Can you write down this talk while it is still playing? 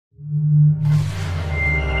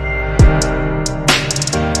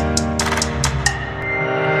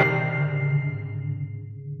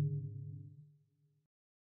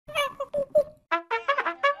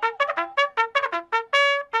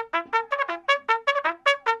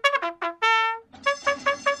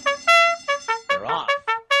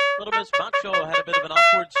Macho had a bit of an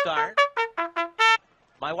awkward start.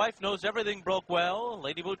 My Wife Knows Everything broke well.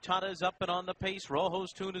 Lady Mutada is up and on the pace.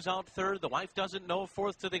 Rojo's Tune is out third. The Wife Doesn't Know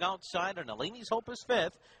fourth to the outside. And Eleni's Hope is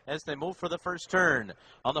fifth as they move for the first turn.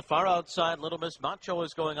 On the far outside, Little Miss Macho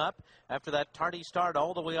is going up after that tardy start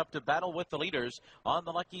all the way up to battle with the leaders. On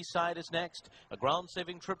the lucky side is next. A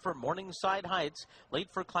ground-saving trip for Morningside Heights. Late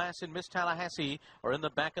for class in Miss Tallahassee. Or in the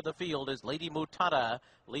back of the field as Lady Mutada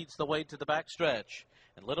leads the way to the backstretch.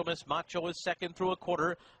 And Little Miss Macho is second through a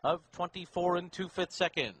quarter of 24 2/5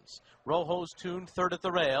 seconds. Rojo's Tune third at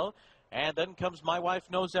the rail. And then comes My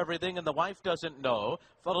Wife Knows Everything and The Wife Doesn't Know,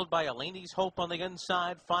 followed by Eleni's Hope on the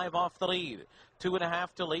inside, 5 off the lead.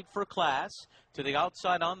 2.5 to Late for Class. To the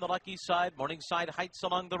outside on the lucky side, Morningside Heights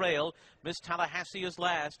along the rail. Miss Tallahassee is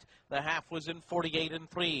last. The half was in 48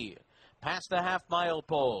 3. Past the half-mile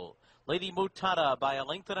pole. Lady Mutada by a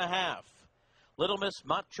length and a half. Little Miss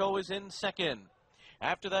Macho is in second.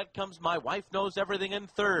 After that comes My Wife Knows Everything in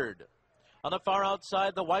third. On the far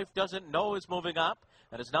outside, The Wife Doesn't Know is moving up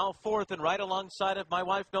and is now fourth and right alongside of My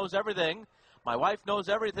Wife Knows Everything. My Wife Knows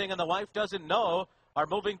Everything and The Wife Doesn't Know are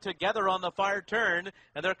moving together on the far turn,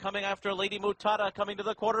 and they're coming after Lady Mutada coming to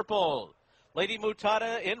the quarter pole. Lady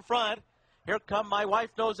Mutada in front. Here come My Wife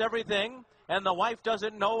Knows Everything and The Wife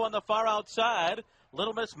Doesn't Know on the far outside.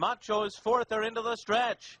 Little Miss Macho is fourth. They're into the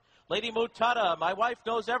stretch. Lady Mutada, My Wife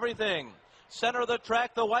Knows Everything. Center of the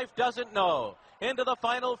track, The Wife Doesn't Know. Into the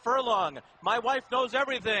final furlong. My Wife Knows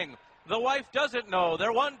Everything. The Wife Doesn't Know.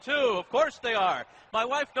 They're 1-2. Of course they are. My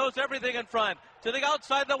Wife Knows Everything in front. To the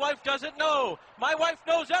outside, The Wife Doesn't Know. My Wife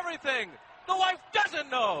Knows Everything. The Wife Doesn't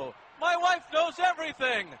Know. My Wife Knows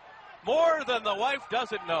Everything. More than The Wife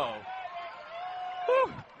Doesn't Know.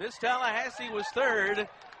 Whew. Miss Tallahassee was third,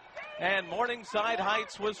 and Morningside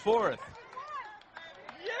Heights was fourth.